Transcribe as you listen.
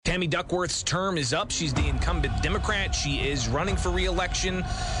Tammy Duckworth's term is up. She's the incumbent Democrat. She is running for re-election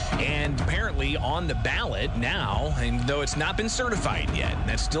and apparently on the ballot now, and though it's not been certified yet.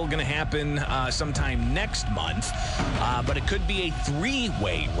 That's still going to happen sometime next month, but it could be a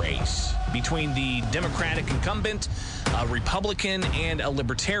three-way race between the Democratic incumbent, a Republican, and a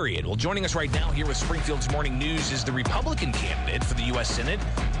Libertarian. Well, joining us right now here with Springfield's Morning News is the Republican candidate for the U.S. Senate,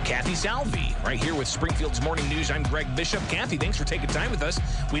 Kathy Salvi. Right here with Springfield's Morning News, I'm Greg Bishop. Kathy, thanks for taking time with us.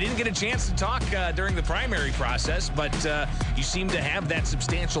 We didn't get a chance to talk during the primary process, but you seem to have that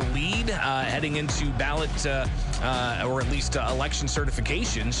substantial lead heading into ballot or at least election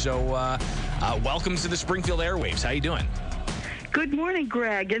certification. So welcome to the Springfield airwaves. How you doing? Good morning,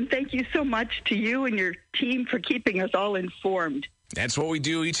 Greg, and thank you so much to you and your team for keeping us all informed. That's what we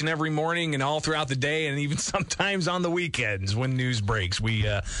do each and every morning and all throughout the day, and even sometimes on the weekends when news breaks.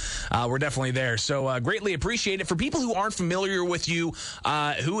 We're definitely there. So greatly appreciate it. For people who aren't familiar with you,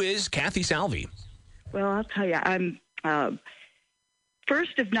 who is Kathy Salvi? Well, I'll tell you, I'm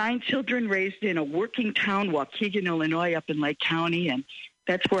first of 9 children raised in a working town, Waukegan, Illinois, up in Lake County, and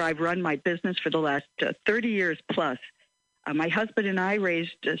that's where I've run my business for the last 30 years plus. My husband and I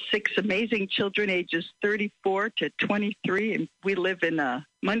raised 6 amazing children, ages 34 to 23, and we live in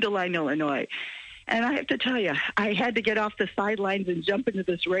Mundelein, Illinois. And I have to tell you, I had to get off the sidelines and jump into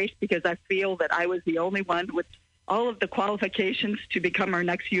this race because I feel that I was the only one with all of the qualifications to become our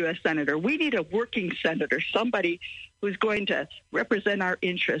next U.S. Senator. We need a working senator, somebody who's going to represent our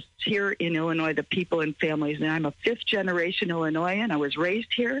interests here in Illinois, the people and families. And I'm a 5th-generation Illinoisan. I was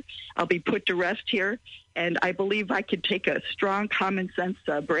raised here. I'll be put to rest here. And I believe I could take a strong common sense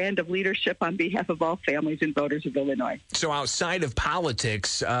brand of leadership on behalf of all families and voters of Illinois. So outside of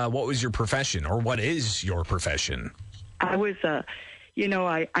politics, what was your profession, or what is your profession? I was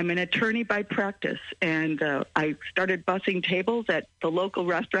I'm an attorney by practice, and I started bussing tables at the local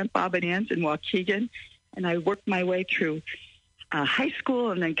restaurant Bob and Ann's in Waukegan, and I worked my way through high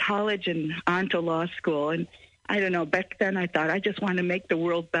school and then college and on to law school. And I don't know, back then I thought I just want to make the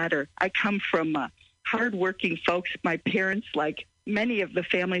world better. I come from hardworking folks. My parents, like many of the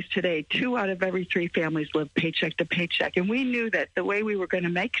families today, 2 out of every 3 families live paycheck to paycheck. And we knew that the way we were going to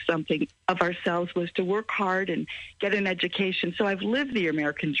make something of ourselves was to work hard and get an education. So I've lived the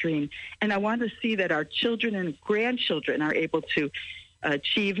American dream, and I want to see that our children and grandchildren are able to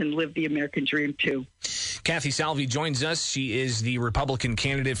achieve and live the American dream too. Kathy Salvi joins us. She is the Republican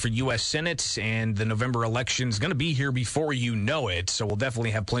candidate for U.S. Senate, and the November election is going to be here before you know it. So we'll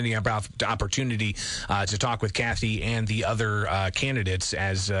definitely have plenty of opportunity to talk with Kathy and the other candidates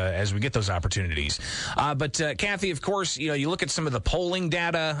as we get those opportunities. But Kathy, of course, you look at some of the polling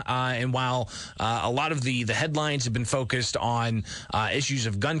data, and while a lot of the headlines have been focused on issues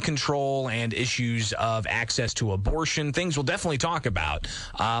of gun control and issues of access to abortion, things we'll definitely talk about.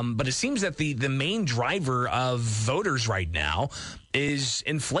 But it seems that the main driver of voters right now is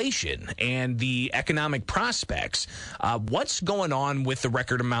inflation and the economic prospects. What's going on with the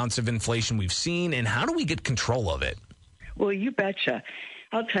record amounts of inflation we've seen, and how do we get control of it? Well, you betcha.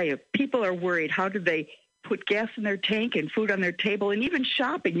 I'll tell you, people are worried. How do they put gas in their tank and food on their table, and even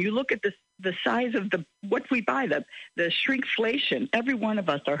shopping? You look at the size of what we buy, the shrinkflation. Every one of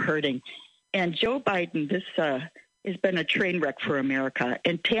us are hurting. And Joe Biden, this has been a train wreck for America.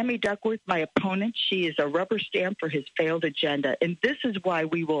 And Tammy Duckworth, my opponent, she is a rubber stamp for his failed agenda. And this is why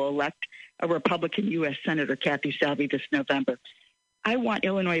we will elect a Republican U.S. Senator, Kathy Salvi, this November. I want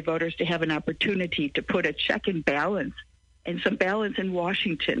Illinois voters to have an opportunity to put a check and balance and some balance in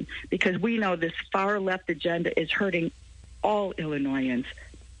Washington, because we know this far-left agenda is hurting all Illinoisans.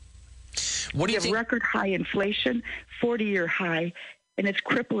 What do you think? We have record high inflation, 40-year high, and it's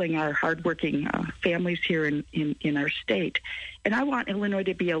crippling our hardworking families here in our state. And I want Illinois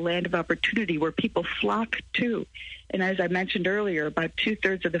to be a land of opportunity where people flock to. And as I mentioned earlier, about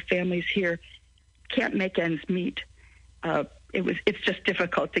 2/3 of the families here can't make ends meet. It's just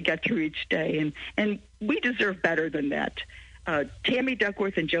difficult to get through each day, and we deserve better than that. Tammy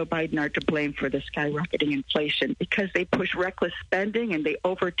Duckworth and Joe Biden are to blame for the skyrocketing inflation because they push reckless spending and they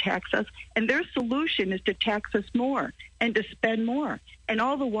overtax us. And their solution is to tax us more and to spend more. And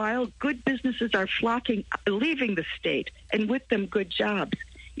all the while, good businesses are leaving the state, and with them, good jobs.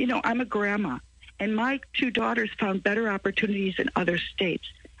 I'm a grandma, and my 2 daughters found better opportunities in other states.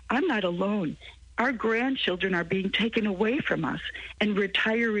 I'm not alone. Our grandchildren are being taken away from us, and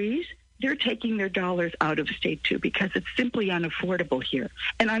retirees, they're taking their dollars out of state, too, because it's simply unaffordable here.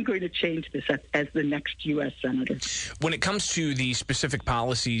 And I'm going to change this as the next U.S. Senator. When it comes to the specific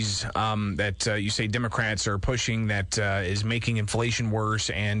policies that you say Democrats are pushing that is making inflation worse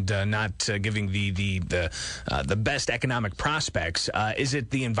and not giving the best economic prospects, is it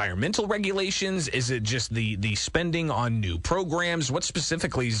the environmental regulations? Is it just the spending on new programs? What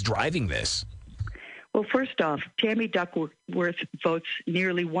specifically is driving this? Well, first off, Tammy Duckworth votes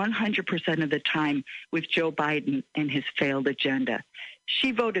nearly 100% of the time with Joe Biden and his failed agenda.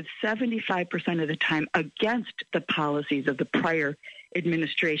 She voted 75% of the time against the policies of the prior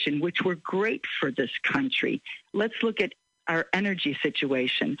administration, which were great for this country. Let's look at our energy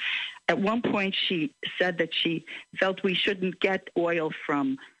situation. At one point, she said that she felt we shouldn't get oil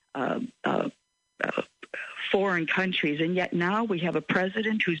from foreign countries, and yet now we have a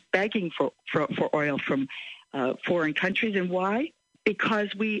president who's begging for oil from foreign countries. And why?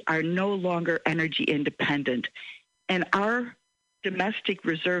 Because we are no longer energy independent. And our domestic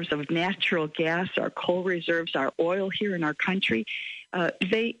reserves of natural gas, our coal reserves, our oil here in our country,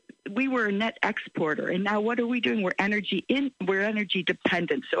 we were a net exporter. And now what are we doing? We're energy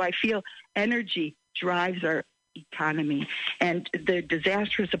dependent. So I feel energy drives our economy, and the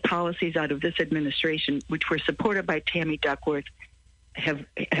disastrous policies out of this administration, which were supported by Tammy Duckworth, have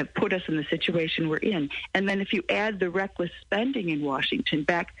put us in the situation we're in. And then if you add the reckless spending in Washington,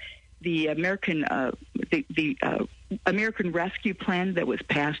 the American Rescue Plan that was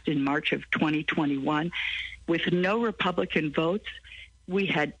passed in March of 2021, with no Republican votes, we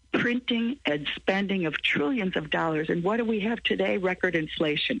had printing and spending of trillions of dollars. And what do we have today? Record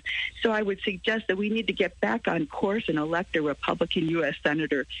inflation. So I would suggest that we need to get back on course and elect a Republican U.S.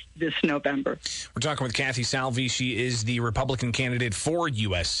 Senator this November. We're talking with Kathy Salvi. She is the Republican candidate for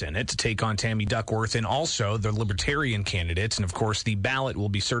U.S. Senate to take on Tammy Duckworth, and also the Libertarian candidates. And, of course, the ballot will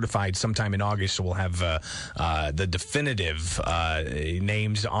be certified sometime in August, so we'll have the definitive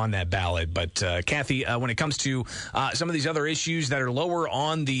names on that ballot. But, Kathy, when it comes to some of these other issues that are lower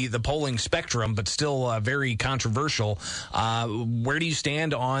on the polling spectrum, but still very controversial, where do you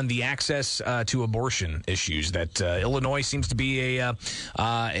stand on the access to abortion issues? That Illinois seems to be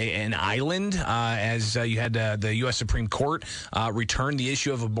an island, as you had the U.S. Supreme Court return the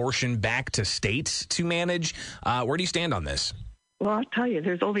issue of abortion back to states to manage. Where do you stand on this? Well, I'll tell you,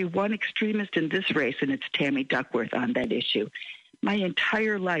 there's only one extremist in this race, and it's Tammy Duckworth on that issue. My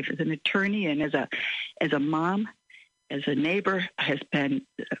entire life as an attorney and as a mom, as a neighbor, has been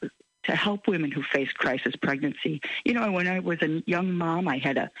to help women who face crisis pregnancy. You know, when I was a young mom, I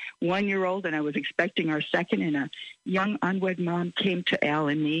had a 1-year-old and I was expecting our second, and a young unwed mom came to Al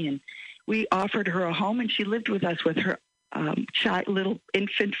and me, and we offered her a home, and she lived with us with her little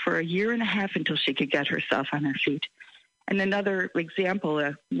infant for a year and a half until she could get herself on her feet. And another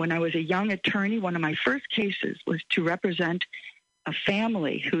example, when I was a young attorney, one of my first cases was to represent a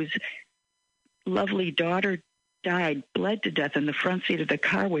family whose lovely daughter bled to death in the front seat of the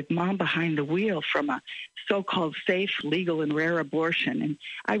car with mom behind the wheel from a so-called safe, legal, and rare abortion. And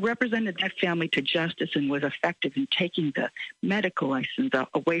I represented that family to justice and was effective in taking the medical license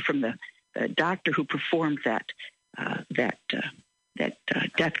away from the doctor who performed that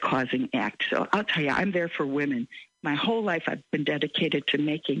death-causing act. So I'll tell you, I'm there for women. My whole life I've been dedicated to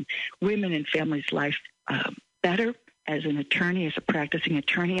making women and families' life better, as an attorney, as a practicing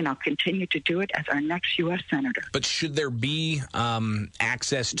attorney, and I'll continue to do it as our next U.S. Senator. But should there be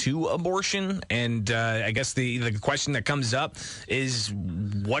access to abortion? And I guess the question that comes up is,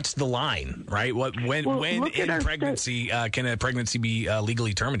 what's the line, right? When in pregnancy can a pregnancy be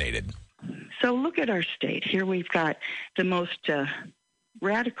legally terminated? So look at our state. Here we've got the most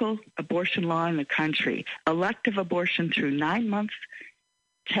radical abortion law in the country. Elective abortion through 9 months,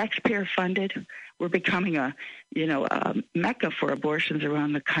 taxpayer funded. We're becoming a mecca for abortions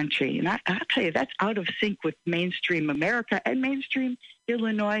around the country. And I'll tell you, that's out of sync with mainstream America and mainstream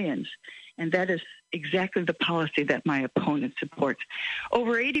Illinoisans. And that is exactly the policy that my opponent supports.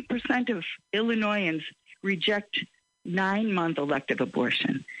 Over 80% of Illinoisans reject 9-month elective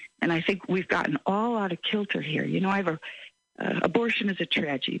abortion. And I think we've gotten all out of kilter here. You know, abortion is a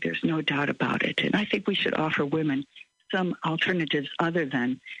tragedy. There's no doubt about it. And I think we should offer women some alternatives other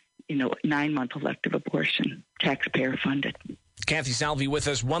than 9-month elective abortion, taxpayer funded. Kathy Salvi with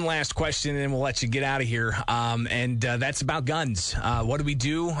us. One last question, and then we'll let you get out of here. And that's about guns. What do we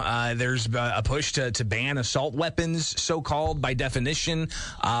do? There's a push to ban assault weapons, so-called, by definition.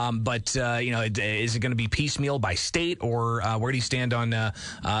 But is it going to be piecemeal by state, or where do you stand on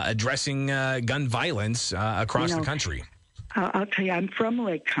addressing gun violence across the country? I'll tell you, I'm from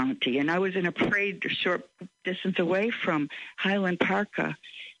Lake County, and I was in a parade a short distance away from Highland Park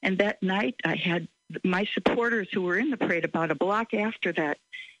And that night, I had my supporters who were in the parade about a block after that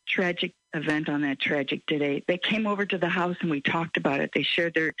tragic event on that tragic day. They came over to the house and we talked about it. They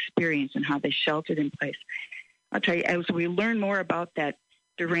shared their experience and how they sheltered in place. I'll tell you, as we learn more about that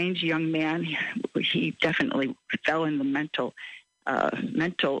deranged young man, he definitely fell in the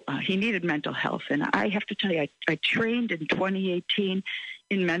he needed mental health. And I have to tell you, I trained in 2018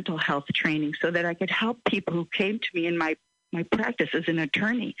 in mental health training so that I could help people who came to me in my practice as an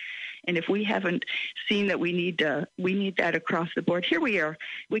attorney. And if we haven't seen that we need that across the board, here we are.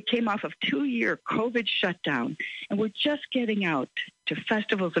 We came off of 2-year COVID shutdown, and we're just getting out to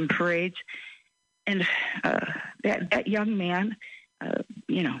festivals and parades. And that young man,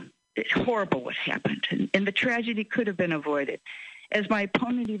 it's horrible what happened. And the tragedy could have been avoided. As my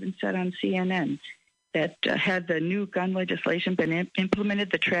opponent even said on CNN, that had the new gun legislation been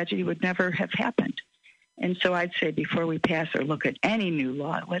implemented, the tragedy would never have happened. And so I'd say before we pass or look at any new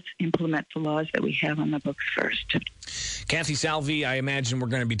law, let's implement the laws that we have on the books first. Kathy Salvi, I imagine we're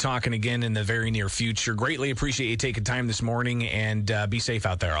going to be talking again in the very near future. Greatly appreciate you taking time this morning, and be safe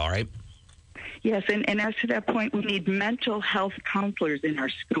out there, all right? Yes, and as to that point, we need mental health counselors in our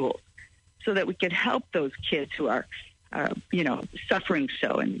schools so that we could help those kids who are suffering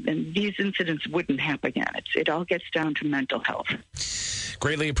so, and these incidents wouldn't happen again. It all gets down to mental health.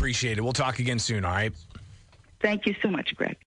 Greatly appreciate it. We'll talk again soon, all right? Thank you so much, Greg.